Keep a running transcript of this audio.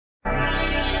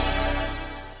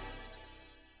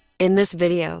In this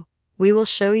video, we will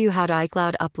show you how to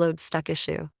iCloud upload stuck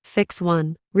issue. Fix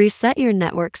 1. Reset your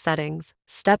network settings.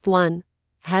 Step 1.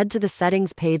 Head to the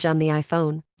settings page on the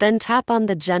iPhone, then tap on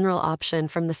the general option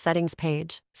from the settings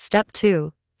page. Step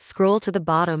 2. Scroll to the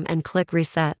bottom and click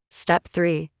reset. Step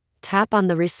 3. Tap on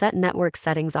the reset network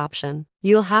settings option.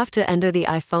 You'll have to enter the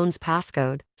iPhone's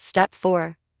passcode. Step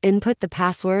 4. Input the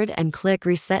password and click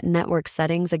reset network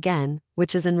settings again,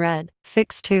 which is in red.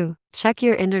 Fix 2. Check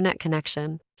your internet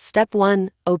connection. Step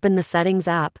 1. Open the settings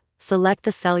app, select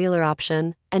the cellular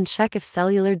option, and check if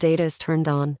cellular data is turned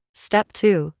on. Step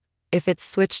 2. If it's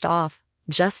switched off,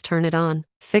 just turn it on.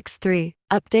 Fix 3.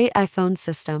 Update iPhone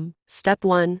system. Step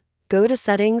 1. Go to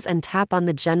settings and tap on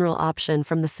the general option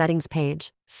from the settings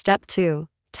page. Step 2.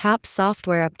 Tap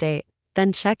software update,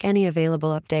 then check any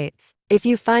available updates. If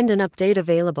you find an update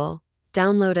available,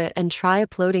 download it and try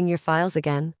uploading your files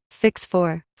again. Fix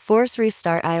 4. Force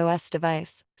restart iOS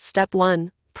device. Step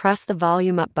 1. Press the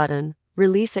volume up button,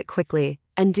 release it quickly,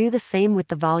 and do the same with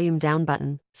the volume down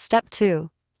button. Step 2.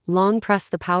 Long press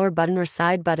the power button or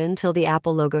side button till the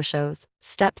Apple logo shows.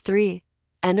 Step 3.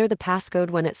 Enter the passcode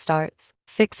when it starts.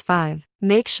 Fix 5.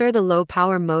 Make sure the low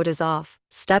power mode is off.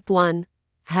 Step 1.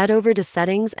 Head over to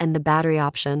settings and the battery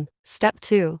option. Step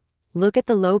 2. Look at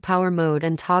the low power mode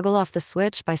and toggle off the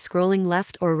switch by scrolling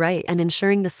left or right and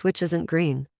ensuring the switch isn't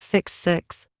green. Fix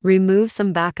 6. Remove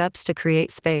some backups to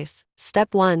create space.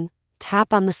 Step 1.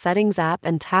 Tap on the settings app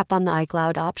and tap on the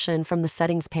iCloud option from the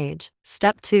settings page.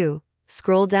 Step 2.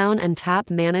 Scroll down and tap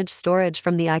manage storage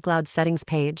from the iCloud settings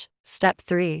page. Step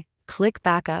 3. Click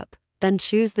backup, then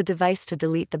choose the device to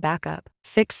delete the backup.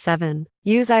 Fix 7.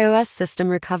 Use iOS system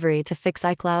recovery to fix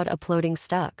iCloud uploading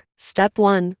stuck. Step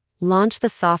 1. Launch the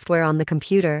software on the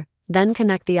computer, then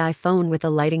connect the iPhone with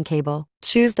a lighting cable.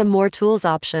 Choose the More Tools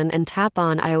option and tap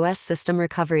on iOS System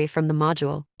Recovery from the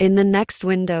module. In the next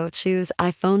window, choose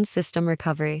iPhone System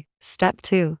Recovery. Step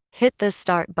 2. Hit the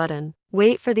Start button.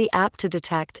 Wait for the app to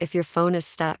detect if your phone is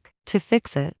stuck. To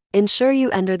fix it, ensure you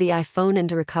enter the iPhone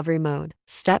into recovery mode.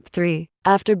 Step 3.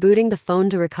 After booting the phone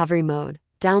to recovery mode,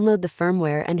 download the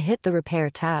firmware and hit the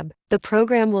Repair tab. The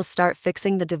program will start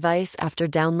fixing the device after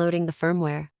downloading the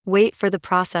firmware. Wait for the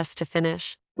process to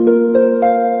finish.